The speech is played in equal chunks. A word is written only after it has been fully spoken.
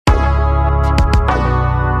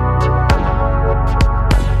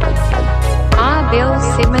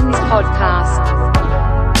podcast.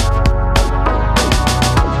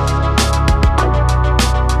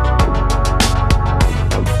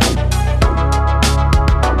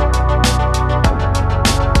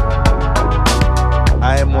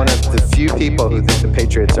 I am one of the few people who think the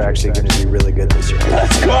Patriots are actually going to be really good this year.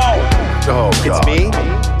 Let's go! Oh, It's God. me.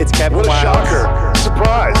 It's Kevin. What a Wiles. shocker.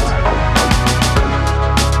 Surprised.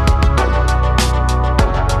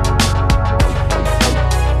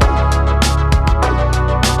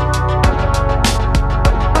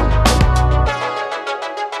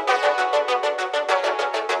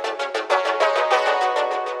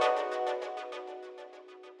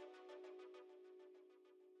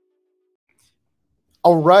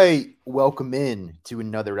 All right, welcome in to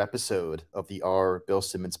another episode of the R. Bill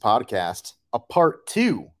Simmons podcast, a part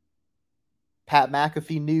 2. Pat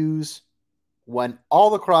McAfee news went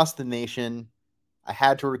all across the nation. I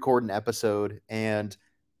had to record an episode and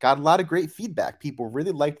got a lot of great feedback. People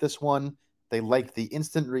really liked this one. They liked the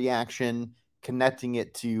instant reaction, connecting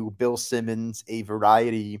it to Bill Simmons, a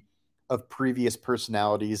variety of previous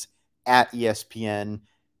personalities at ESPN,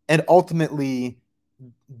 and ultimately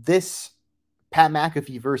this Pat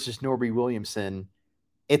McAfee versus Norby Williamson,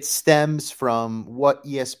 it stems from what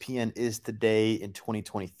ESPN is today in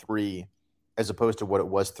 2023, as opposed to what it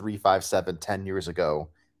was 3, 5, 7, 10 years ago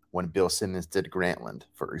when Bill Simmons did Grantland,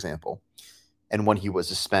 for example, and when he was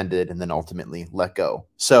suspended and then ultimately let go.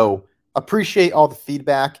 So appreciate all the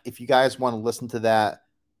feedback. If you guys want to listen to that,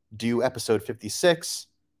 do episode 56.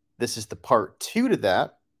 This is the part 2 to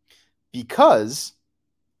that because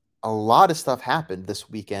a lot of stuff happened this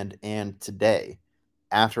weekend and today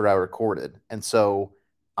after I recorded. And so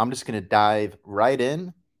I'm just going to dive right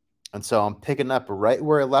in. And so I'm picking up right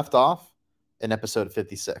where I left off in episode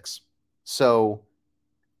 56. So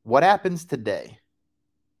what happens today?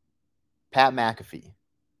 Pat McAfee,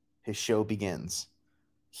 his show begins.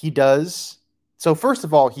 He does. So first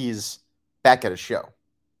of all, he's back at a show.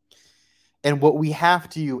 And what we have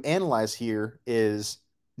to analyze here is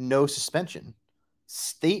no suspension.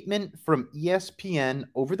 Statement from ESPN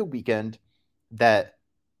over the weekend that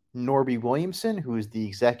Norby Williamson, who is the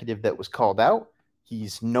executive that was called out,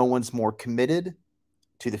 no one's more committed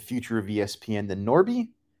to the future of ESPN than Norby.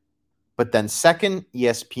 But then second,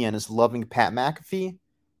 ESPN is loving Pat McAfee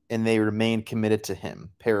and they remain committed to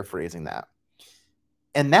him, paraphrasing that.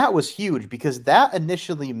 And that was huge because that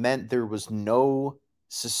initially meant there was no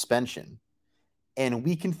suspension. And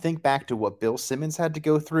we can think back to what Bill Simmons had to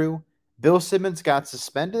go through. Bill Simmons got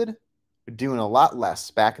suspended, doing a lot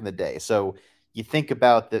less back in the day. So you think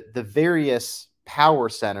about the various power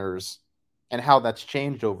centers and how that's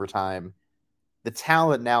changed over time. The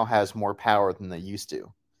talent now has more power than they used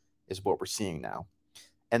to, is what we're seeing now.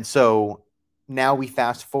 And so now we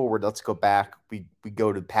fast forward. Let's go back. We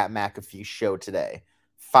go to Pat McAfee's show today.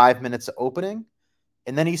 5 minutes of opening,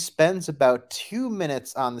 and then he spends about 2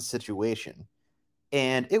 minutes on the situation.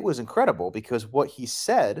 And it was incredible because what he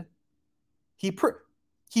said, he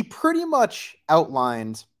pretty much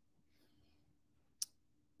outlined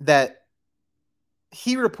that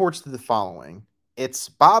he reports to the following. It's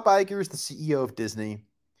Bob Iger is the CEO of Disney.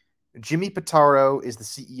 Jimmy Pitaro is the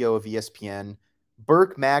CEO of ESPN.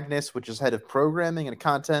 Burke Magnus, which is head of programming and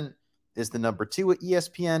content, is the number 2 at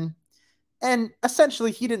ESPN. And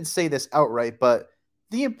essentially, he didn't say this outright, but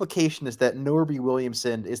the implication is that Norby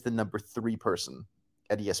Williamson is the number 3 person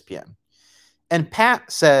at ESPN. And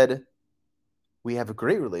Pat said, we have a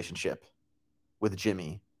great relationship with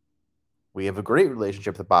Jimmy. We have a great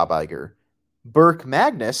relationship with Bob Iger. Burke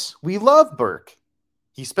Magnus, we love Burke.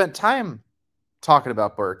 He spent time talking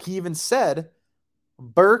about Burke. He even said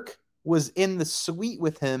Burke was in the suite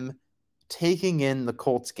with him taking in the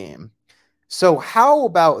Colts game. So how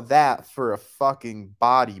about that for a fucking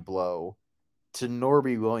body blow to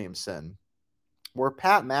Norby Williamson, where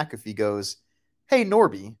Pat McAfee goes, hey,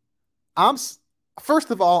 Norby, first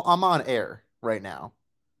of all, I'm on air right now,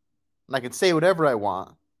 and I can say whatever I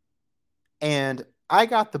want. And I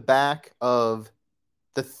got the back of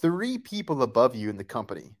the 3 people above you in the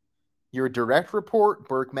company. Your direct report,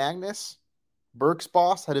 Burke Magnus, Burke's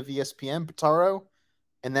boss, head of ESPN, Pitaro,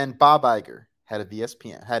 and then Bob Iger, head of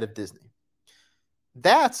ESPN, head of Disney.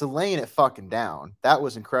 That's laying it fucking down. That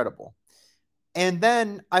was incredible. And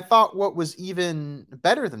then I thought what was even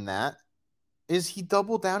better than that is he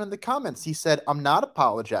doubled down in the comments. He said, I'm not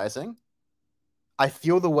apologizing. I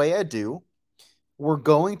feel the way I do. We're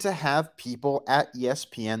going to have people at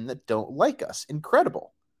ESPN that don't like us.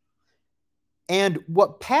 Incredible. And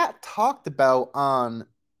what Pat talked about on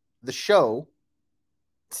the show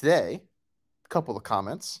today, a couple of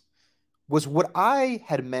comments, was what I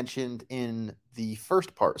had mentioned in the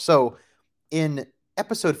first part. So in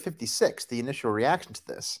episode 56, the initial reaction to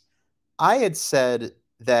this, I had said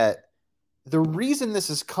that the reason this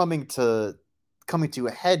is coming to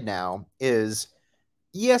a head now is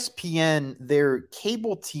ESPN, their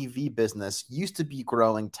cable TV business used to be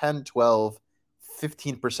growing 10, 12,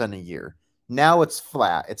 15% a year. Now it's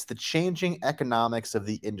flat. It's the changing economics of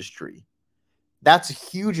the industry. That's a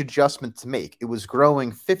huge adjustment to make. It was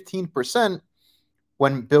growing 15%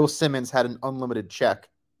 when Bill Simmons had an unlimited check,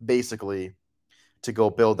 basically, to go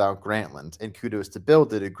build out Grantland. And kudos to Bill,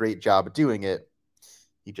 did a great job of doing it.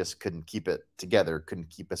 He just couldn't keep it together, couldn't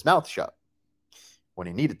keep his mouth shut when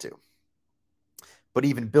he needed to. But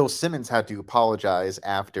even Bill Simmons had to apologize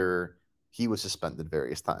after he was suspended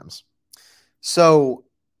various times. So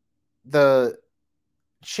the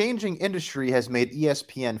changing industry has made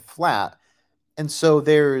ESPN flat. And so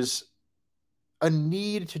there's a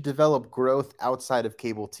need to develop growth outside of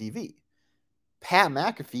cable TV. Pat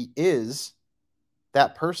McAfee is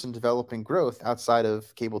that person developing growth outside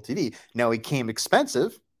of cable TV. Now, he came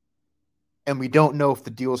expensive, and we don't know if the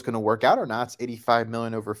deal is going to work out or not. It's $85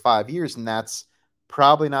 million over 5 years, and that's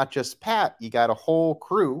probably not just Pat. You got a whole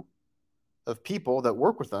crew of people that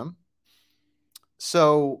work with him.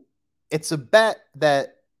 So it's a bet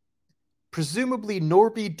that presumably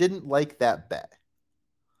Norby didn't like that bet.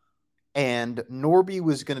 And Norby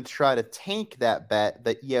was going to try to tank that bet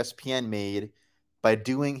that ESPN made by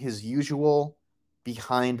doing his usual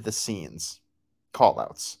behind-the-scenes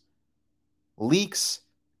call-outs. Leaks.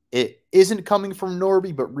 It isn't coming from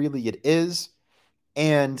Norby, but really it is.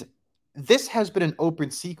 And this has been an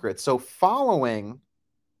open secret. So following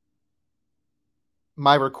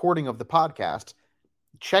my recording of the podcast,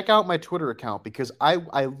 check out my Twitter account because I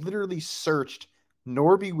literally searched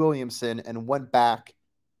Norby Williamson and went back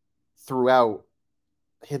throughout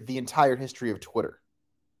the entire history of Twitter.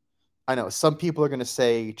 I know some people are going to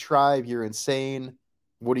say, Tribe, you're insane.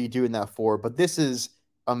 What are you doing that for? But this is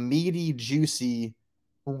a meaty, juicy,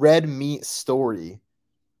 red meat story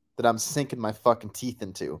that I'm sinking my fucking teeth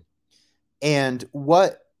into. And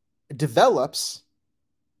what develops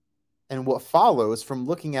and what follows from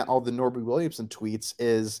looking at all the Norby Williamson tweets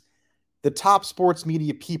is the top sports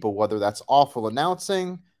media people, whether that's Awful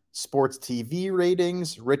Announcing, Sports TV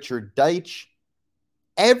Ratings, Richard Deitch,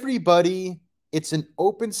 everybody, it's an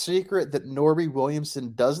open secret that Norby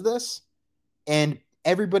Williamson does this, and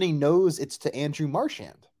everybody knows it's to Andrew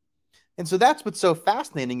Marchand. And so that's what's so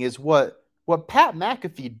fascinating is what Pat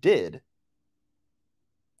McAfee did.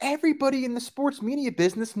 Everybody in the sports media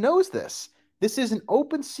business knows this. This is an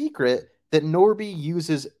open secret that Norby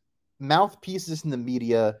uses mouthpieces in the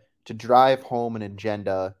media to drive home an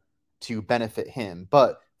agenda to benefit him.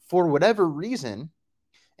 But for whatever reason,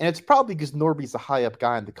 and it's probably because Norby's a high-up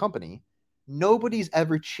guy in the company, nobody's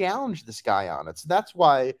ever challenged this guy on it. So that's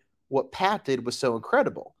why what Pat did was so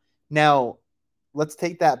incredible. Now, let's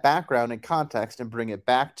take that background and context and bring it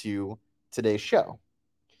back to today's show.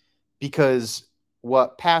 Because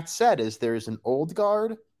what Pat said is there's an old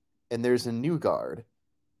guard and there's a new guard.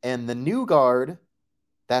 And the new guard,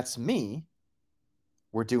 that's me,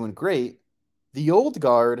 we're doing great. The old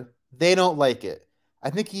guard, they don't like it. I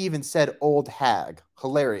think he even said old hag.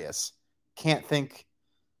 Hilarious. Can't think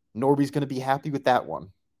Norby's going to be happy with that one.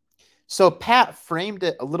 So Pat framed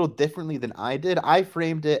it a little differently than I did. I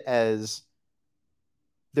framed it as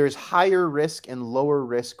there's higher risk and lower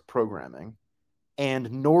risk programming. And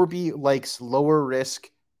Norby likes lower risk,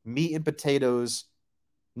 meat and potatoes,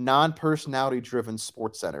 non-personality driven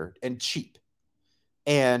sports center and cheap.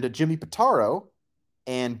 And Jimmy Pitaro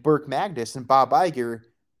and Burke Magnus and Bob Iger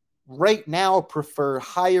right now prefer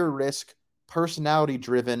higher risk, personality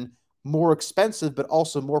driven, more expensive, but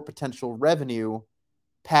also more potential revenue,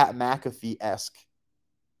 Pat McAfee-esque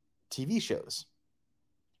TV shows.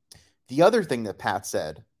 The other thing that Pat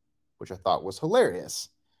said, which I thought was hilarious,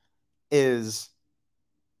 is,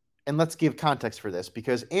 and let's give context for this,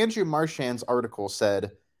 because Andrew Marchand's article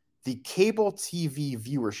said the cable TV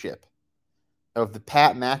viewership of the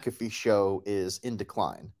Pat McAfee show is in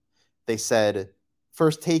decline. They said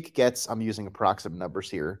First Take gets, I'm using approximate numbers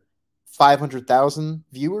here, 500,000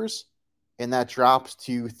 viewers, and that drops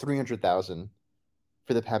to 300,000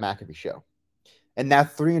 for the Pat McAfee show. And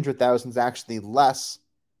that 300,000 is actually less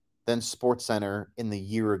than SportsCenter in the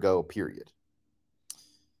year ago period.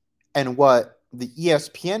 And what the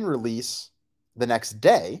ESPN release the next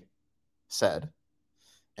day said,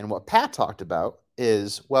 and what Pat talked about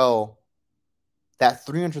is, well, that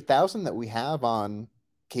 300,000 that we have on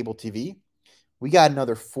cable TV, we got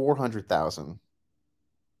another 400,000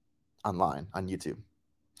 online on YouTube.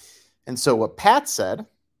 And so what Pat said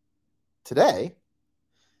today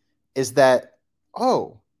is that,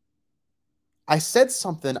 oh, I said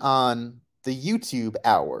something on the YouTube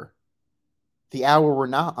hour, the hour we're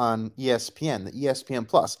not on ESPN, the ESPN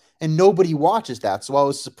Plus, and nobody watches that. So I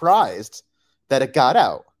was surprised that it got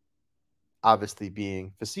out. Obviously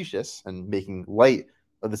being facetious and making light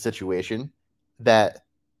of the situation, that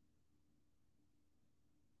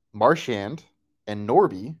Marchand and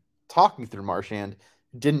Norby, talking through Marchand,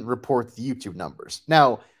 didn't report the YouTube numbers.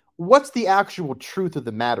 Now, what's the actual truth of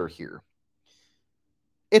the matter here?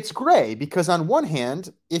 It's gray because on one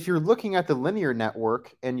hand, if you're looking at the linear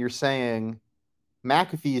network and you're saying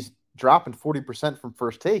McAfee's dropping 40% from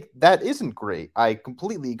First Take, that isn't great. I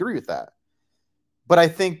completely agree with that. But I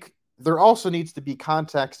think there also needs to be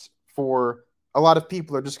context for a lot of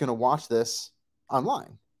people are just going to watch this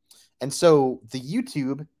online. And so the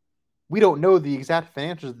YouTube, we don't know the exact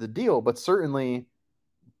financials of the deal, but certainly,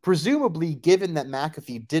 presumably, given that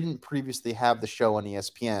McAfee didn't previously have the show on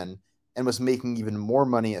ESPN and was making even more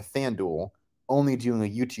money at FanDuel, only doing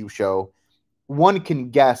a YouTube show, one can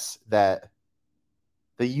guess that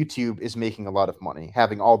the YouTube is making a lot of money,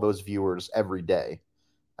 having all those viewers every day.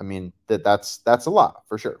 I mean, that's a lot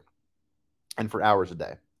for sure. And for hours a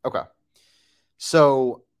day. Okay.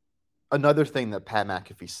 So another thing that Pat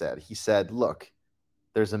McAfee said, he said, look,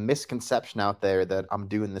 there's a misconception out there that I'm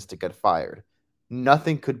doing this to get fired.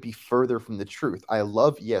 Nothing could be further from the truth. I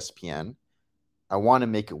love ESPN. I want to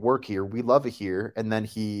make it work here. We love it here. And then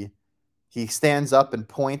he stands up and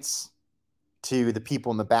points to the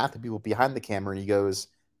people in the back, the people behind the camera, and he goes,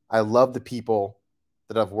 I love the people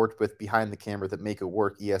that I've worked with behind the camera that make it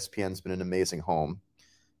work. ESPN's been an amazing home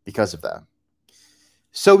because of that.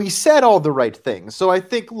 So he said all the right things. So I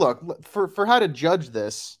think, look, for how to judge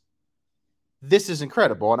this, this is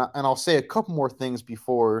incredible. And I'll say a couple more things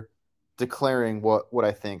before declaring what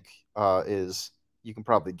I think is, you can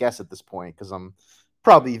probably guess at this point because I'm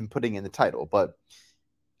probably even putting in the title. But,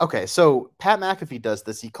 okay, so Pat McAfee does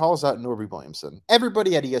this. He calls out Norby Williamson.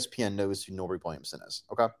 Everybody at ESPN knows who Norby Williamson is,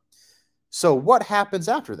 okay? So what happens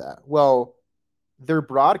after that? Well, they're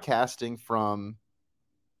broadcasting from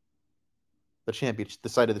the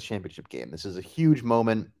site of the championship game. This is a huge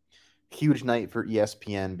moment, huge night for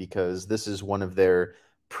ESPN because this is one of their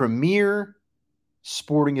premier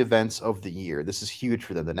sporting events of the year. This is huge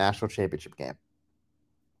for them, the national championship game.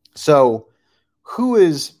 So who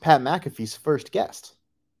is Pat McAfee's first guest?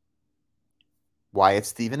 Why, it's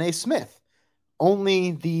Stephen A. Smith.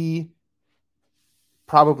 Only the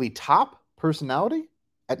probably top personality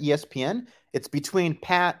at ESPN. It's between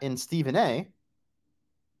Pat and Stephen A.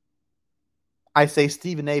 I say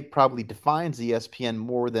Stephen A. probably defines ESPN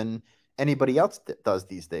more than anybody else that does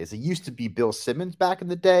these days. It used to be Bill Simmons back in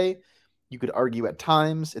the day. You could argue at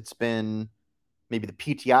times it's been maybe the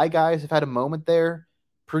PTI guys have had a moment there.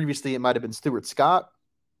 Previously, it might have been Stuart Scott,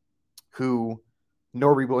 who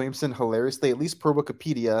Norby Williamson, hilariously, at least per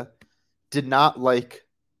Wikipedia, did not like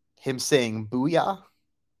him saying booyah,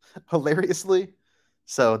 hilariously.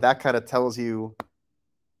 So that kind of tells you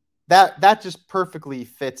that just perfectly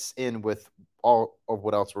fits in with all of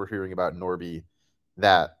what else we're hearing about Norby,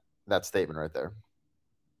 that statement right there.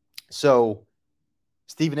 So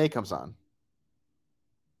Stephen A. comes on.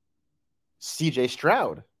 CJ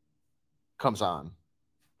Stroud comes on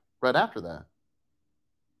right after that.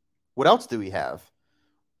 What else do we have?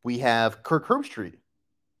 We have Kirk Herbstreit.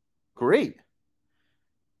 Great.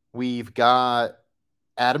 We've got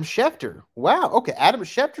Adam Schefter. Wow. Okay. Adam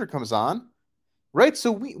Schefter comes on. Right.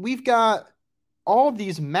 So we've got all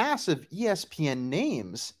these massive ESPN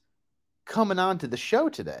names coming on to the show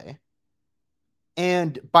today.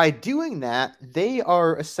 And by doing that, they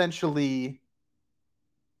are essentially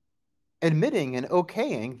admitting and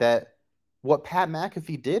okaying that what Pat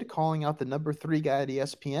McAfee did, calling out the number 3 guy at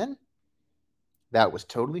ESPN, that was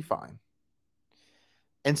totally fine.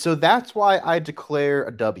 And so that's why I declare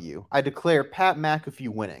a W. I declare Pat McAfee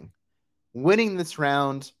winning this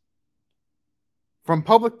round. From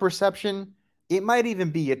public perception, it might even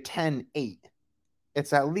be a 10-8.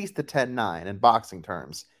 It's at least a 10-9 in boxing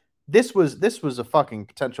terms. This was a fucking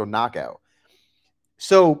potential knockout.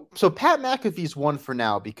 So Pat McAfee's won for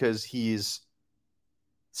now because he's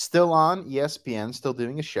still on ESPN, still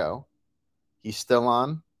doing a show. He's still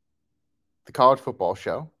on the college football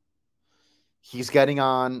show. He's getting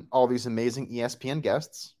on all these amazing ESPN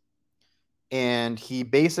guests. And he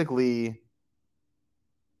basically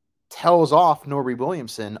tells off Norby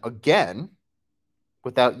Williamson again,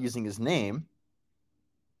 without using his name,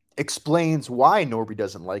 explains why Norby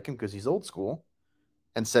doesn't like him because he's old school,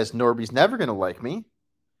 and says Norby's never going to like me,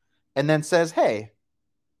 and then says, hey,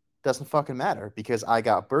 doesn't fucking matter because I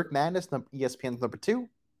got Burke Madness, ESPN's number 2,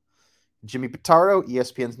 Jimmy Pitaro,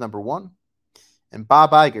 ESPN's number 1, and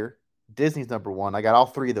Bob Iger, Disney's number one. I got all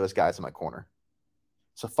three of those guys in my corner.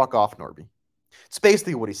 So fuck off, Norby. It's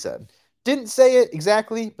basically what he said. Didn't say it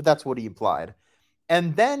exactly, but that's what he implied.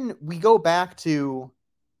 And then we go back to,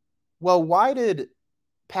 well, why did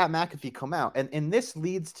Pat McAfee come out? And this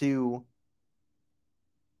leads to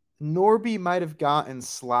Norby might have gotten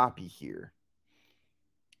sloppy here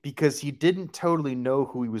because he didn't totally know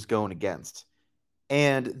who he was going against.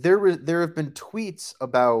 And there have been tweets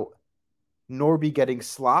about Norby getting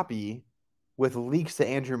sloppy with leaks to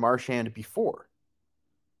Andrew Marchand before.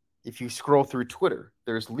 If you scroll through Twitter,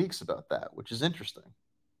 there's leaks about that, which is interesting.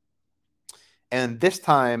 And this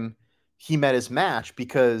time he met his match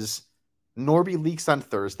because Norby leaks on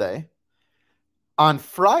Thursday. On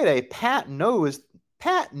Friday, Pat knows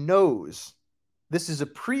this is a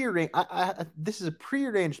prearranged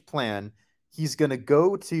plan. He's going to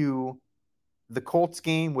go to the Colts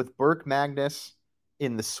game with Burke Magnus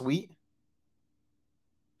in the suite.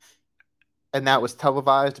 And that was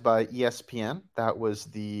televised by ESPN. That was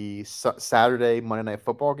the Saturday Monday Night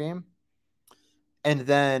Football game. And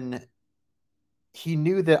then he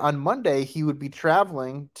knew that on Monday he would be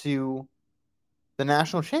traveling to the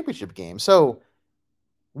national championship game. So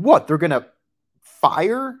what? They're going to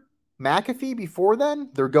fire McAfee before then?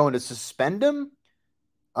 They're going to suspend him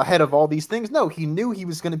ahead of all these things? No, he knew he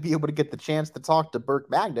was going to be able to get the chance to talk to Burke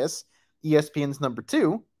Magnus, ESPN's number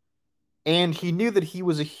 2. And he knew that he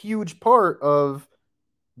was a huge part of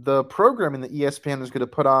the programming that ESPN was going to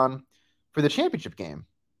put on for the championship game.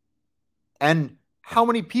 And how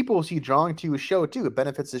many people is he drawing to his show too? It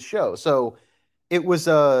benefits his show. So it was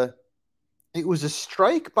a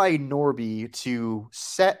strike by Norby to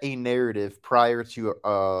set a narrative prior to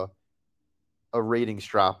a ratings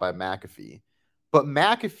drop by McAfee. But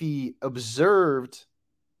McAfee observed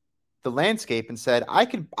the landscape and said, I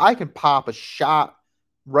can pop a shot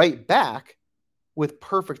right back with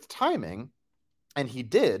perfect timing. And he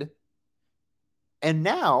did. And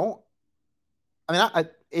now,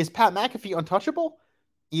 is Pat McAfee untouchable?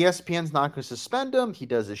 ESPN's not going to suspend him. He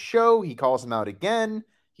does his show. He calls him out again.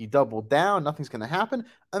 He doubled down. Nothing's going to happen.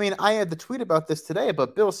 I had the tweet about this today,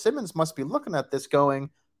 but Bill Simmons must be looking at this going,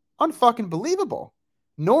 unfucking believable.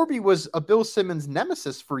 Norby was a Bill Simmons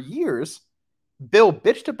nemesis for years. Bill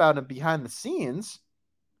bitched about him behind the scenes.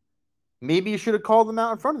 Maybe you should have called him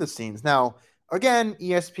out in front of the scenes. Now, again,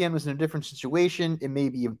 ESPN was in a different situation. It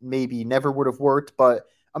maybe never would have worked, but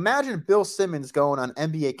imagine Bill Simmons going on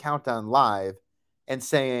NBA Countdown Live and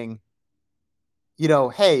saying,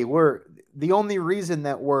 hey, the only reason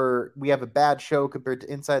that we have a bad show compared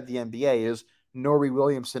to Inside the NBA is Norby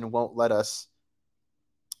Williamson won't let us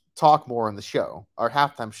talk more on the show. Our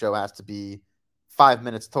halftime show has to be 5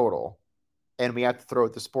 minutes total, and we have to throw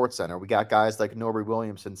it to Sports Center. We got guys like Norby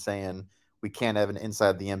Williamson saying we can't have an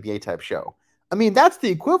Inside the NBA type show. That's the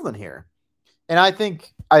equivalent here. And I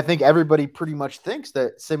think everybody pretty much thinks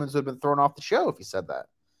that Simmons would have been thrown off the show if he said that.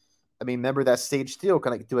 Remember that stage steal,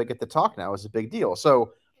 do I get to talk now, is a big deal.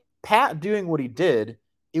 So Pat doing what he did,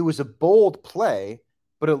 it was a bold play,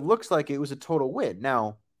 but it looks like it was a total win.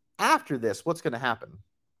 Now, after this, what's going to happen?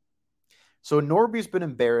 So Norby's been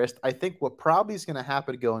embarrassed. I think what probably is going to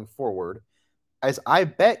happen going forward is I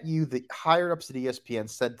bet you the higher-ups at ESPN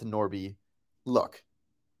said to Norby, look,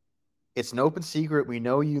 it's an open secret. We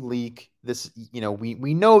know you leak this.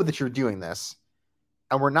 We know that you're doing this,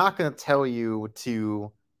 and we're not going to tell you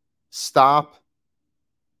to stop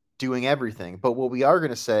doing everything. But what we are going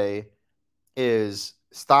to say is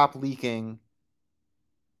stop leaking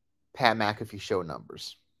Pat McAfee show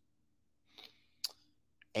numbers.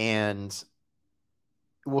 And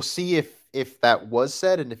we'll see if that was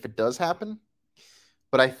said and if it does happen.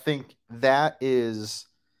 But I think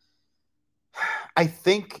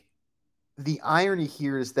the irony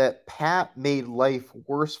here is that Pat made life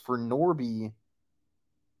worse for Norby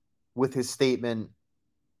with his statement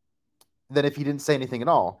than if he didn't say anything at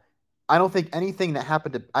all. I don't think anything is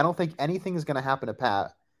going to happen to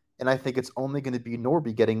Pat, and I think it's only going to be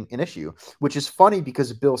Norby getting an issue, which is funny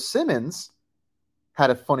because Bill Simmons had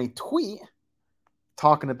a funny tweet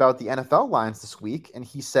talking about the NFL lines this week, and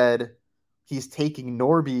he said he's taking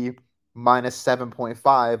Norby minus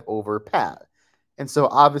 7.5 over Pat. And so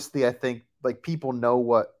obviously I think people know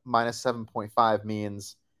what minus 7.5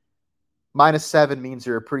 means. Minus 7 means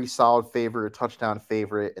you're a pretty solid favorite, a touchdown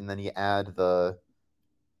favorite, and then you add the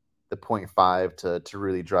 0.5 to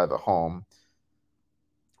really drive it home.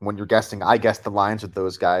 When you're guessing, I guess the lines with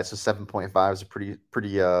those guys, so 7.5 is a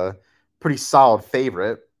pretty solid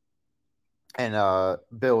favorite. And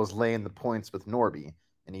Bill is laying the points with Norby,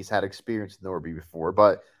 and he's had experience with Norby before.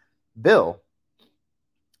 But Bill,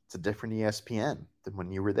 it's a different ESPN than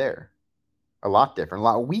when you were there. A lot different, a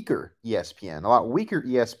lot weaker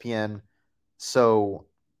ESPN. So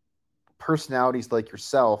personalities like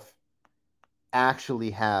yourself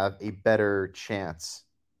actually have a better chance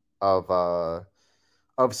of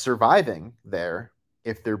surviving there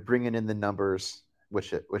if they're bringing in the numbers,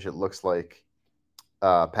 which it looks like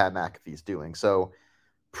Pat McAfee's doing. So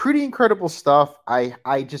pretty incredible stuff.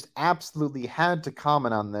 I just absolutely had to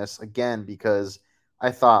comment on this again because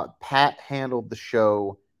I thought Pat handled the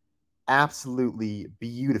show absolutely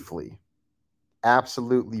beautifully.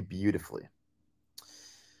 Absolutely beautifully.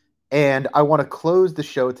 And I want to close the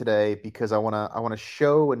show today because I want to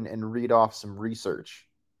show and read off some research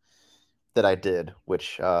that I did,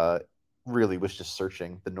 which really was just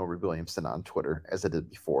searching the Norby Williamson on Twitter as I did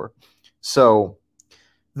before. So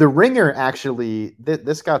the Ringer actually,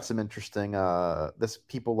 this got some interesting,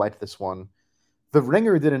 people liked this one. The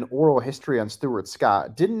Ringer did an oral history on Stuart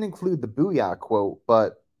Scott. Didn't include the Booyah quote,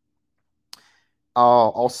 but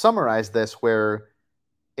I'll summarize this where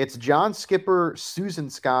it's John Skipper, Susan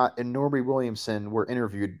Scott, and Norby Williamson were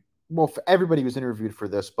interviewed. Well, everybody was interviewed for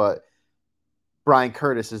this, but Brian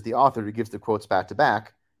Curtis is the author who gives the quotes back to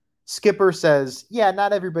back. Skipper says, yeah,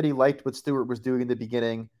 not everybody liked what Stewart was doing in the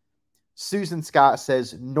beginning. Susan Scott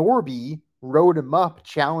says, Norby wrote him up,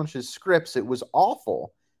 challenged his scripts. It was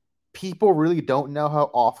awful. People really don't know how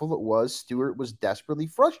awful it was. Stewart was desperately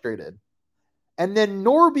frustrated. And then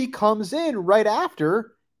Norby comes in right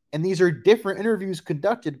after, and these are different interviews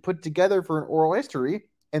conducted, put together for an oral history,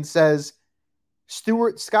 and says,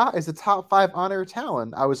 Stuart Scott is a top 5 on-air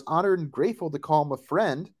talent. I was honored and grateful to call him a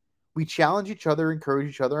friend. We challenge each other, encourage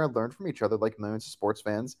each other, and learn from each other like millions of sports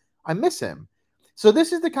fans. I miss him. So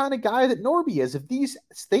this is the kind of guy that Norby is. If these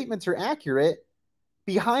statements are accurate,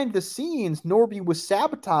 behind the scenes, Norby was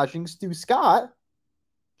sabotaging Stu Scott.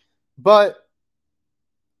 But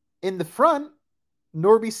in the front,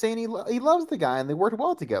 Norby's saying he loves the guy and they worked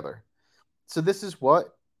well together. So this is what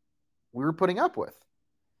we were putting up with.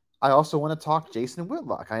 I also want to talk Jason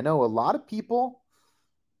Whitlock. I know a lot of people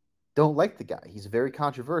don't like the guy. He's very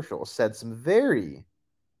controversial, said some very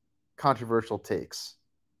controversial takes.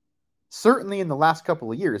 Certainly in the last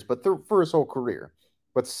couple of years, but for his whole career.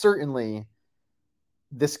 But certainly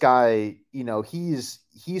this guy, he's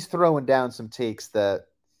throwing down some takes that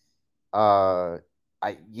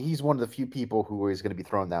he's one of the few people who is going to be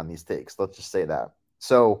throwing down these takes. Let's just say that.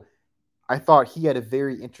 So I thought he had a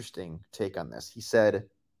very interesting take on this. He said,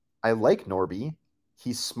 I like Norby.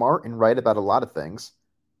 He's smart and right about a lot of things.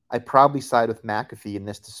 I probably side with McAfee in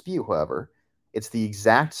this dispute, however. It's the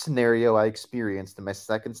exact scenario I experienced in my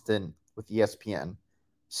second stint with ESPN.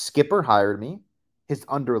 Skipper hired me. His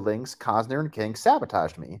underlings, Cosner and King,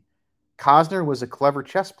 sabotaged me. Cosner was a clever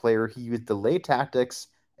chess player. He used delay tactics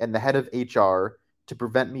and the head of HR to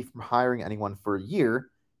prevent me from hiring anyone for a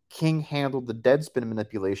year. King handled the deadspin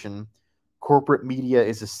manipulation. Corporate media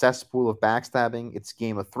is a cesspool of backstabbing. It's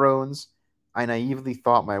Game of Thrones. I naively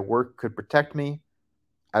thought my work could protect me.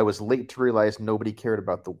 I was late to realize nobody cared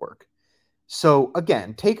about the work. So,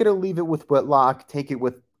 again, take it or leave it with Whitlock. Take it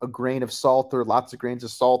with a grain of salt or lots of grains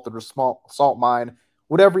of salt or a small salt mine,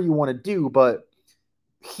 whatever you want to do. But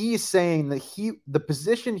he's saying that the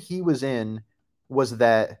position he was in was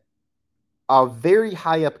that a very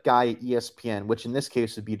high up guy at ESPN, which in this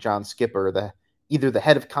case would be John Skipper, either the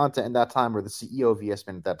head of content at that time or the CEO of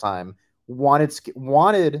ESPN at that time,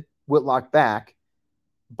 wanted Whitlock back,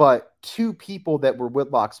 but two people that were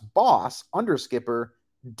Whitlock's boss under Skipper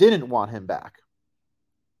didn't want him back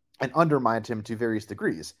and undermined him to various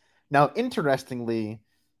degrees. Now, interestingly,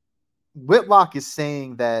 Whitlock is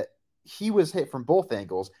saying that he was hit from both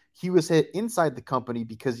angles. He was hit inside the company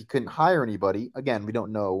because he couldn't hire anybody. Again, we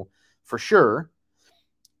don't know for sure.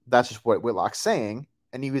 That's just what Whitlock's saying.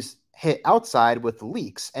 And he was hit outside with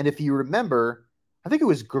leaks. And if you remember, I think it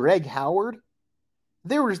was Greg Howard.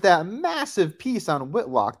 There was that massive piece on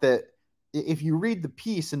Whitlock that if you read the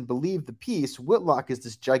piece and believe the piece, Whitlock is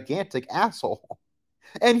this gigantic asshole.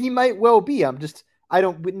 And he might well be.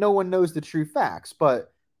 No one knows the true facts,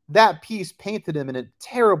 but that piece painted him in a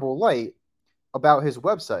terrible light about his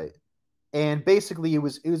website. And basically it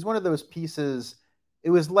was one of those pieces. It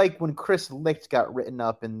was like when Chris Licht got written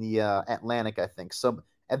up in the Atlantic, I think. Some,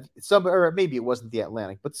 or maybe it wasn't the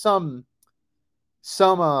Atlantic, but some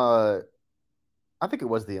I think it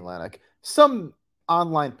was the Atlantic. Some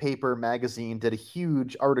online paper magazine did a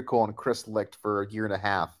huge article on Chris Licht for a year and a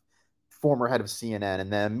half, former head of CNN,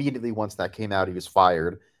 and then immediately once that came out, he was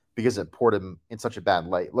fired because it poured him in such a bad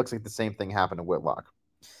light. Looks like the same thing happened to Whitlock.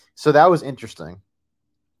 So that was interesting.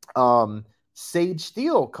 Sage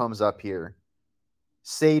Steele comes up here.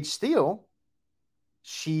 Sage Steele,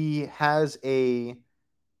 she has a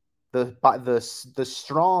the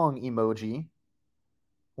strong emoji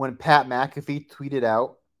when Pat McAfee tweeted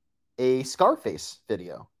out a Scarface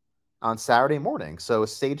video on Saturday morning. So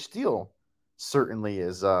Sage Steele certainly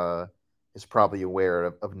is probably aware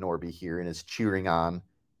of Norby here and is cheering on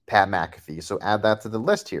Pat McAfee. So add that to the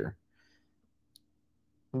list here.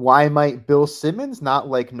 Why might Bill Simmons not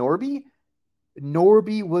like Norby?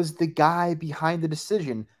 Norby was the guy behind the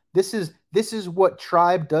decision. This is what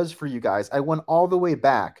Tribe does for you guys. I went all the way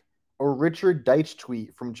back. A Richard Deitch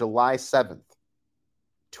tweet from July 7th,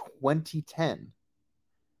 2010.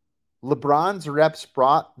 LeBron's reps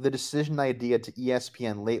brought the decision idea to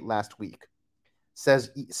ESPN late last week. Says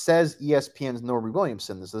ESPN's Norby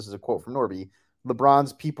Williamson. This is a quote from Norby.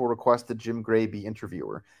 LeBron's people requested Jim Gray be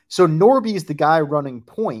interviewer. So Norby is the guy running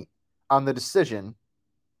point on the decision,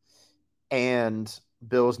 and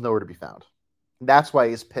Bill's nowhere to be found. That's why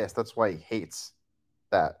he's pissed. That's why he hates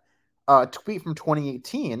that. Tweet from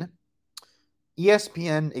 2018.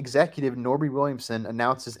 ESPN executive Norby Williamson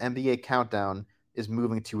announces NBA Countdown is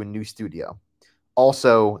moving to a new studio.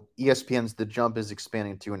 Also, ESPN's The Jump is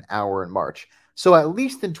expanding to an hour in March. So at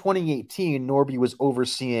least in 2018, Norby was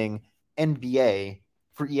overseeing NBA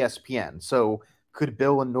for ESPN. So could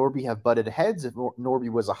Bill and Norby have butted heads if Norby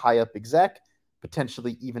was a high-up exec,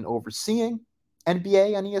 potentially even overseeing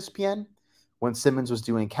NBA on ESPN? When Simmons was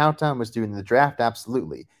doing Countdown, was doing the draft?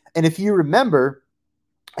 Absolutely. And if you remember,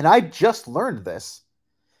 and I just learned this,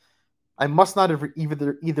 I must not have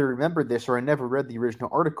either remembered this or I never read the original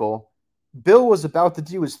article. Bill was about to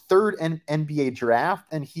do his third NBA draft,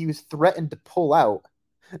 and he was threatened to pull out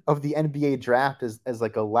of the NBA draft as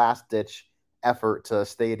like a last-ditch effort to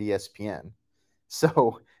stay at ESPN.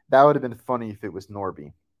 So that would have been funny if it was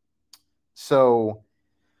Norby. So,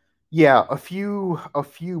 yeah, a few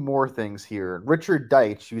more things here. Richard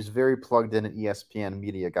Deitch, who's very plugged in at ESPN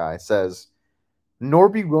media guy, says,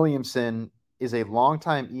 Norby Williamson is a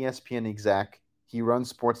longtime ESPN exec. He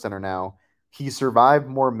runs SportsCenter now. He survived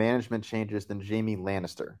more management changes than Jamie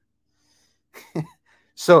Lannister.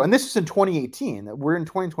 So, and this was in 2018. We're in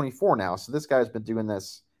 2024 now, so this guy's been doing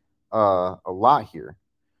this a lot here.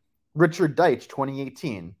 Richard Deitch,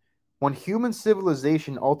 2018. When human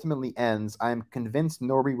civilization ultimately ends, I am convinced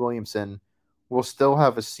Norby Williamson will still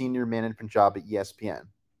have a senior management job at ESPN.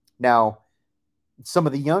 Now, some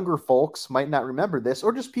of the younger folks might not remember this,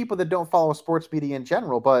 or just people that don't follow sports media in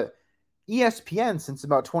general, but ESPN, since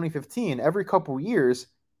about 2015, every couple of years,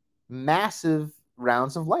 massive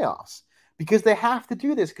rounds of layoffs. Because they have to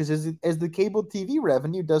do this, because as the cable TV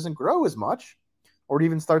revenue doesn't grow as much, or it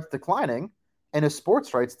even starts declining, and as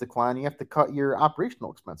sports rights decline, you have to cut your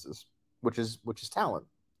operational expenses, which is talent.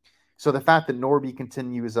 So the fact that Norby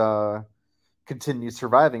continues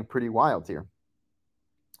surviving, pretty wild here.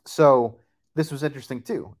 So this was interesting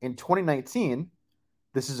too. In 2019,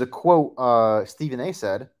 this is a quote Stephen A.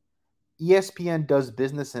 said, ESPN does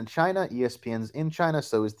business in China. ESPN's in China,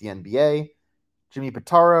 so is the NBA. Jimmy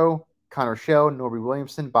Pitaro, Connor Shell, Norby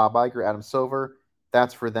Williamson, Bob Iger, Adam Silver.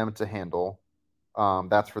 That's for them to handle.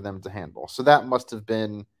 So that must have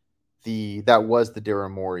been that was the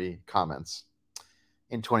Daryl Morey comments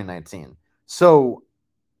in 2019. So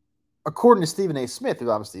according to Stephen A. Smith,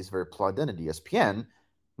 who obviously is very plugged in at ESPN,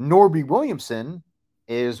 Norby Williamson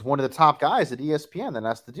is one of the top guys at ESPN that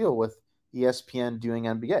has to deal with ESPN doing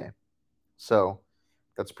NBA. So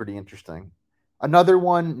that's pretty interesting. Another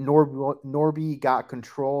one, Norby got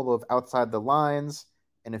control of Outside the Lines,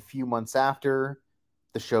 and a few months after,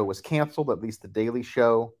 the show was canceled, at least The Daily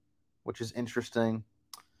Show, which is interesting.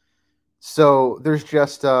 So there's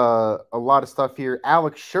just a lot of stuff here.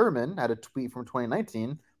 Alex Sherman had a tweet from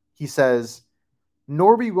 2019. He says,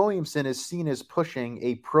 Norby Williamson is seen as pushing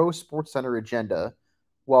a pro SportsCenter agenda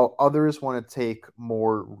while others want to take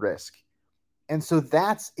more risk. And so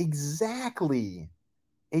that's exactly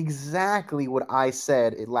what I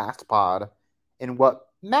said at last pod and what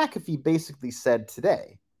McAfee basically said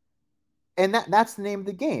today. And that's the name of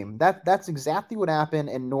the game. That's exactly what happened,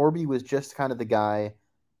 and Norby was just kind of the guy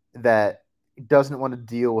that doesn't want to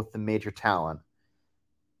deal with the major talent.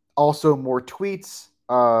 Also, more tweets.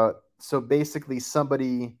 So basically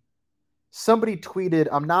somebody tweeted,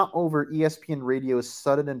 I'm not over ESPN Radio's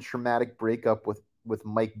sudden and traumatic breakup with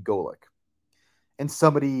Mike Golick. And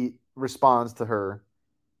somebody responds to her,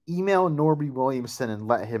 email Norby Williamson and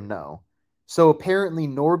let him know. So apparently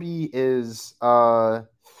Norby is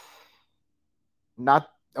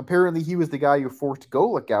apparently he was the guy who forced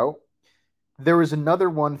Golick out. There was another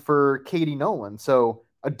one for Katie Nolan. So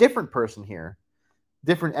a different person here.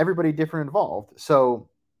 Everybody different involved. So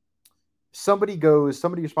somebody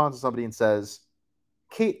responds to somebody and says,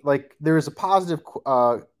 there is a positive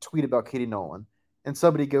tweet about Katie Nolan. And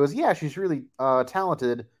somebody goes, yeah, she's really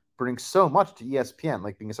talented, brings so much to ESPN,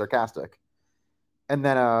 like being sarcastic. And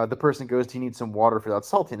then the person goes, do you need some water for that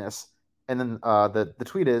saltiness? And then the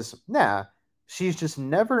tweet is, nah, she's just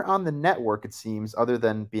never on the network, it seems, other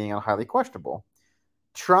than being on highly questionable.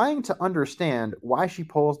 Trying to understand why she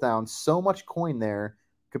pulls down so much coin there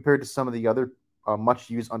compared to some of the other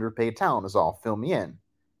much-used underpaid talent is all. Fill me in.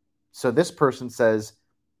 So this person says,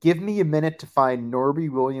 give me a minute to find Norby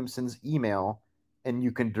Williamson's email, and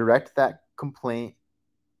you can direct that complaint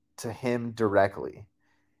to him directly.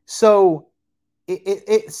 So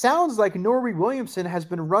it sounds like Norby Williamson has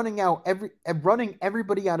been running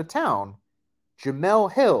everybody out of town.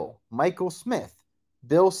 Jamel Hill, Michael Smith,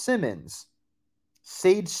 Bill Simmons,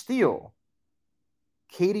 Sage Steele,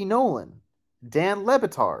 Katie Nolan, Dan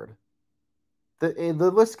Lebitard.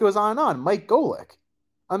 The list goes on and on. Mike Golick.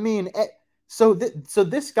 I mean, so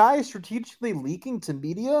this guy is strategically leaking to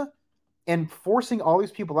media and forcing all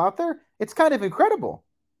these people out there. It's kind of incredible.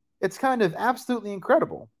 It's kind of absolutely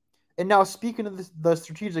incredible. And now, speaking of the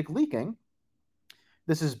strategic leaking,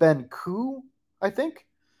 this has been coup, I think,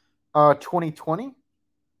 2020.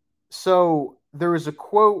 So there was a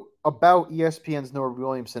quote about ESPN's Norby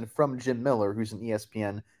Williamson from Jim Miller, who's an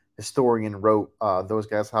ESPN historian, wrote Those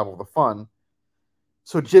Guys Have All the Fun.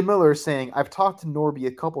 So Jim Miller is saying, I've talked to Norby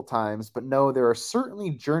a couple times, but no, there are certainly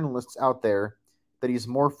journalists out there that he's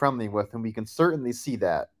more friendly with, and we can certainly see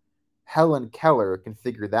that. Helen Keller can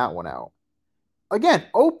figure that one out. Again,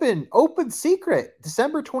 open secret,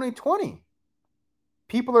 December 2020.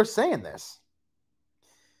 People are saying this.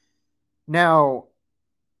 Now,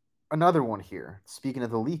 another one here, speaking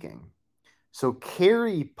of the leaking. So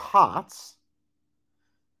Carrie Potts,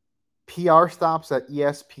 PR stops at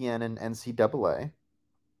ESPN and NCAA,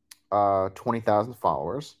 20,000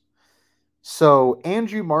 followers. So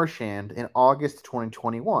Andrew Marchand in August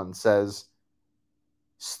 2021 says,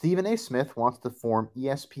 Stephen A. Smith wants to form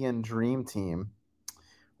ESPN Dream Team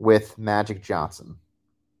with Magic Johnson.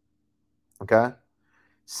 Okay?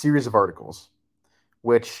 Series of articles,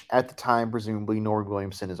 which at the time, presumably, Norby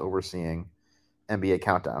Williamson is overseeing NBA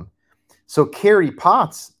Countdown. So Carrie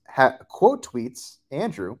Potts quote tweets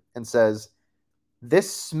Andrew and says,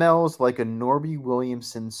 this smells like a Norby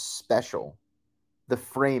Williamson special. The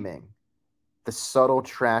framing, the subtle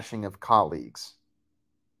trashing of colleagues.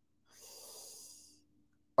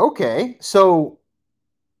 Okay, so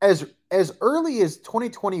as early as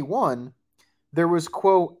 2021, there was,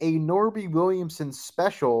 quote, a Norby Williamson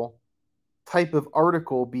special type of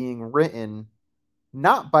article being written,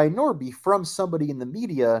 not by Norby, from somebody in the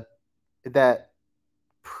media that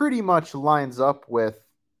pretty much lines up with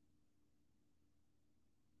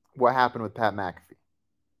what happened with Pat McAfee.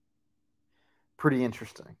 Pretty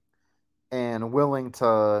interesting. And willing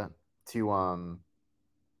to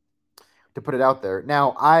put it out there.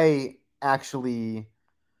 Now, I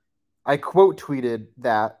quote tweeted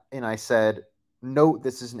that, and I said, note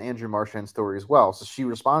this is an Andrew Marchand story as well. So she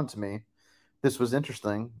responded to me, this was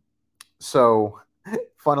interesting. So,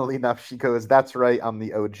 funnily enough, she goes, that's right, I'm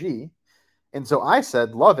the OG. And so I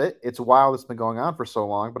said, love it. It's wild. It's been going on for so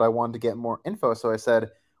long, but I wanted to get more info. So I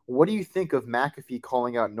said, what do you think of McAfee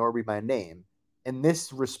calling out Norby by name? And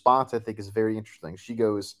this response, I think, is very interesting. She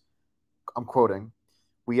goes, I'm quoting,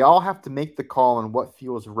 we all have to make the call on what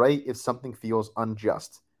feels right if something feels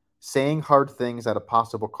unjust. Saying hard things at a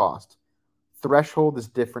possible cost. Threshold is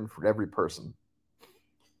different for every person.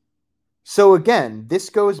 So again, this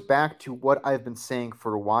goes back to what I've been saying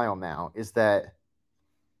for a while now, is that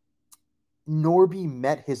Norby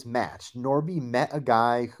met his match. Norby met a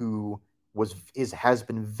guy who has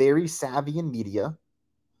been very savvy in media,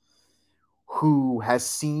 who has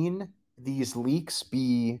seen these leaks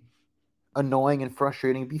be annoying and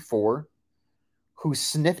frustrating before, who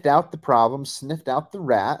sniffed out the problem, sniffed out the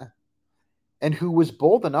rat, and who was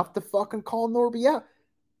bold enough to fucking call Norby out.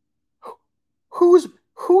 Who's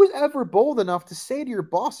ever bold enough to say to your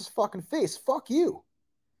boss's fucking face, fuck you?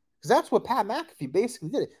 Because that's what Pat McAfee basically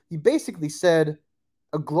did. He basically said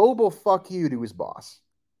a global fuck you to his boss.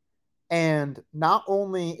 And not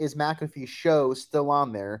only is McAfee's show still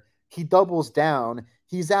on there, he doubles down.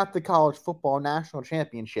 He's at the College Football National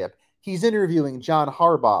Championship. He's interviewing John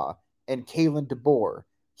Harbaugh and Kalen DeBoer.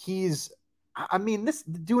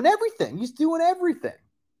 Doing everything. He's doing everything.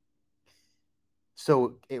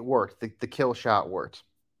 So it worked. The kill shot worked.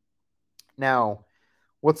 Now,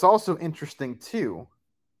 what's also interesting, too,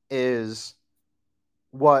 is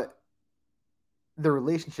what the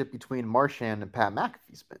relationship between Marchand and Pat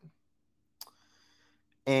McAfee's been.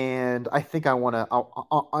 And I think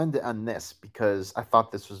I'll end it on this because I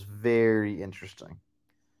thought this was very interesting.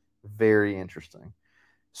 Very interesting.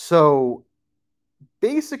 So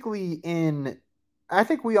basically I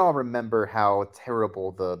think we all remember how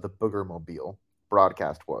terrible the Boogermobile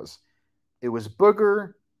broadcast was. It was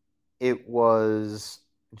Booger, it was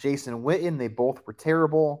Jason Witten. They both were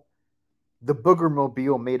terrible. The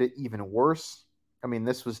Boogermobile made it even worse. I mean,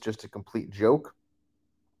 this was just a complete joke.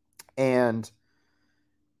 And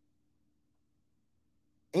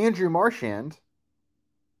Andrew Marchand.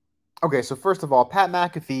 Okay, so first of all, Pat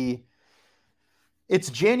McAfee. It's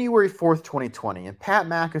January 4th, 2020, and Pat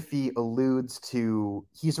McAfee alludes to,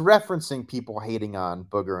 he's referencing people hating on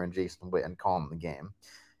Booger and Jason Witten calling the game.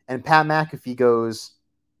 And Pat McAfee goes,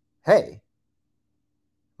 hey,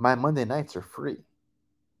 my Monday nights are free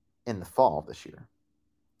in the fall of this year.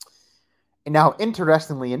 And now,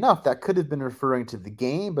 interestingly enough, that could have been referring to the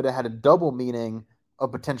game, but it had a double meaning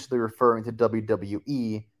of potentially referring to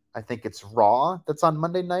WWE. I think it's Raw that's on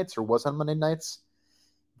Monday nights, or was on Monday nights,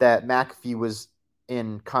 that McAfee was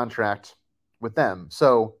in contract with them.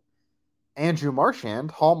 So Andrew Marchand,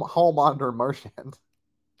 hall monitor Marchand.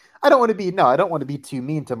 I don't want to be too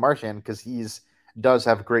mean to Marchand because does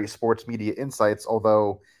have great sports media insights,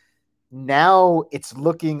 although now it's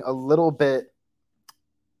looking a little bit,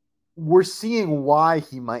 we're seeing why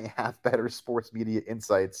he might have better sports media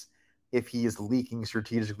insights if he is leaking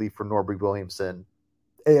strategically for Norby Williamson,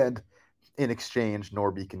 and in exchange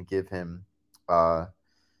Norby can give him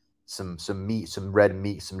some meat, some red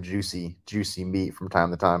meat, some juicy meat from time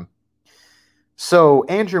to time. So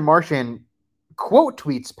Andrew Marchand quote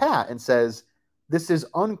tweets Pat and says, "This is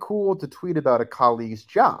uncool to tweet about a colleague's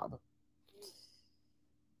job."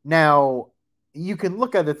 Now, you can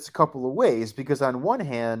look at it a couple of ways, because on one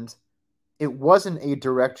hand, it wasn't a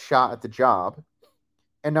direct shot at the job.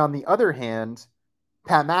 And on the other hand,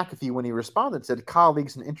 Pat McAfee, when he responded, said,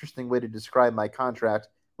 "Colleague's an interesting way to describe my contract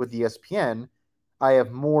with ESPN. I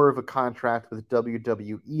have more of a contract with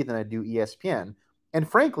WWE than I do ESPN." And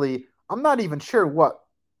frankly, I'm not even sure what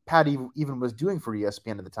Pat even was doing for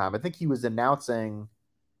ESPN at the time. I think he was announcing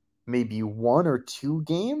maybe 1 or 2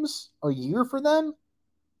 games a year for them,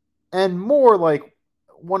 and more like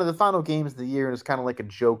one of the final games of the year, and it's kind of like a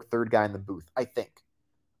joke third guy in the booth, I think.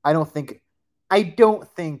 I don't think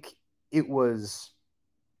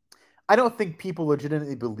people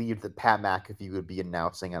legitimately believed that Pat McAfee would be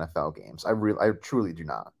announcing NFL games. I truly do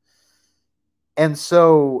not. And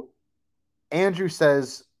so Andrew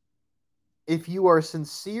says, "If you are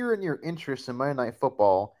sincere in your interest in Monday Night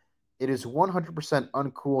Football, it is 100%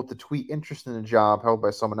 uncool to tweet interest in a job held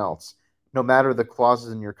by someone else, no matter the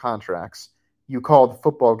clauses in your contracts. You called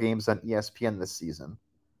football games on ESPN this season."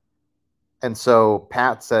 And so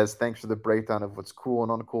Pat says, "Thanks for the breakdown of what's cool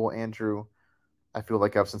and uncool, Andrew. I feel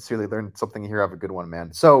like I've sincerely learned something here. Have a good one,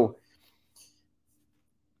 man." So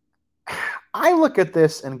I look at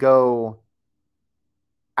this and go,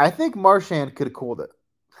 I think Marchand could have cooled it.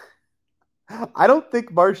 I don't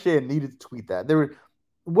think Marchand needed to tweet that.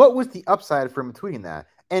 What was the upside from tweeting that?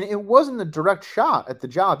 And it wasn't a direct shot at the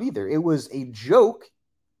job either. It was a joke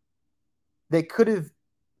that could have,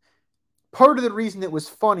 part of the reason it was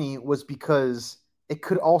funny was because it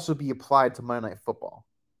could also be applied to Monday Night Football.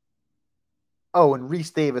 Oh, and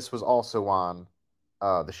Reese Davis was also on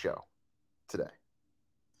the show today.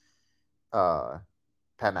 Pat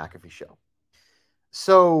McAfee show.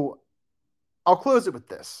 So I'll close it with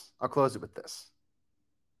this.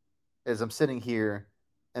 As I'm sitting here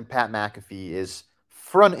and Pat McAfee is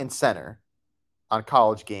front and center on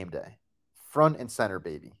College GameDay. Front and center,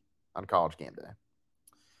 baby, on College GameDay.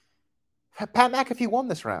 Pat McAfee won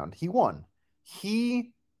this round. He won.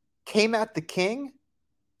 He came at the king,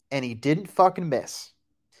 and he didn't fucking miss.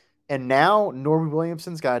 And now Norby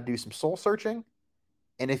Williamson's got to do some soul searching.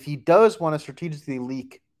 And if he does want to strategically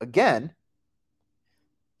leak again,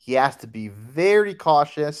 he has to be very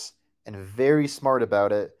cautious and very smart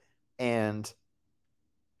about it. And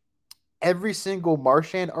every single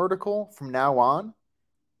Marchand article from now on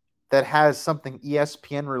that has something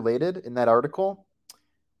ESPN related in that article,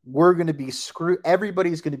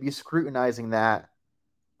 everybody's going to be scrutinizing that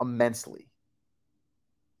immensely.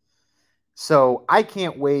 So I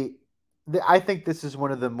can't wait. I think this is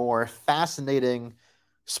one of the more fascinating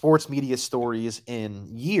sports media stories in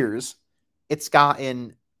years. It's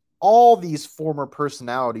gotten all these former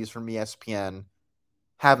personalities from ESPN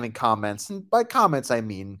having comments. And by comments, I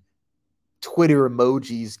mean Twitter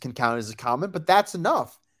emojis can count as a comment, but that's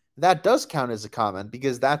enough. That does count as a comment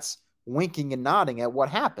because that's winking and nodding at what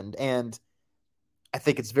happened. And I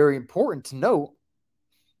think it's very important to note,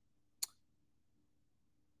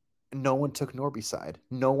 no one took Norby's side.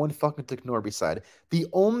 No one fucking took Norby's side. The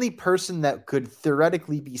only person that could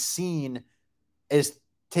theoretically be seen as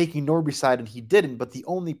taking Norby's side, and he didn't, but the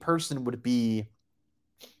only person would be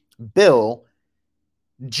Bill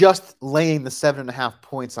just laying the 7.5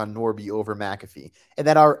 points on Norby over McAfee. And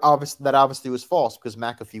that obviously was false because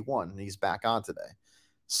McAfee won and he's back on today.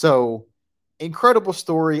 So incredible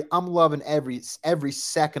story. I'm loving every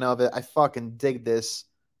second of it. I fucking dig this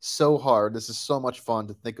so hard. This is so much fun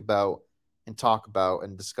to think about and talk about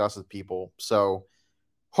and discuss with people. So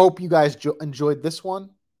hope you guys enjoyed this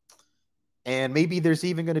one. And maybe there's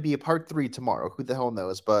even going to be a part 3 tomorrow. Who the hell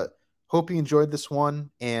knows? But hope you enjoyed this one.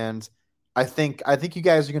 And I think you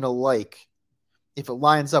guys are going to like, if it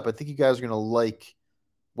lines up, I think you guys are going to like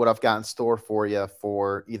what I've got in store for you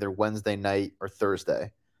for either Wednesday night or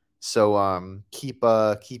Thursday. So keep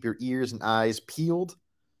your ears and eyes peeled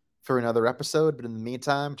for another episode. But in the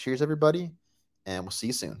meantime, cheers, everybody, and we'll see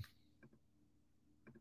you soon.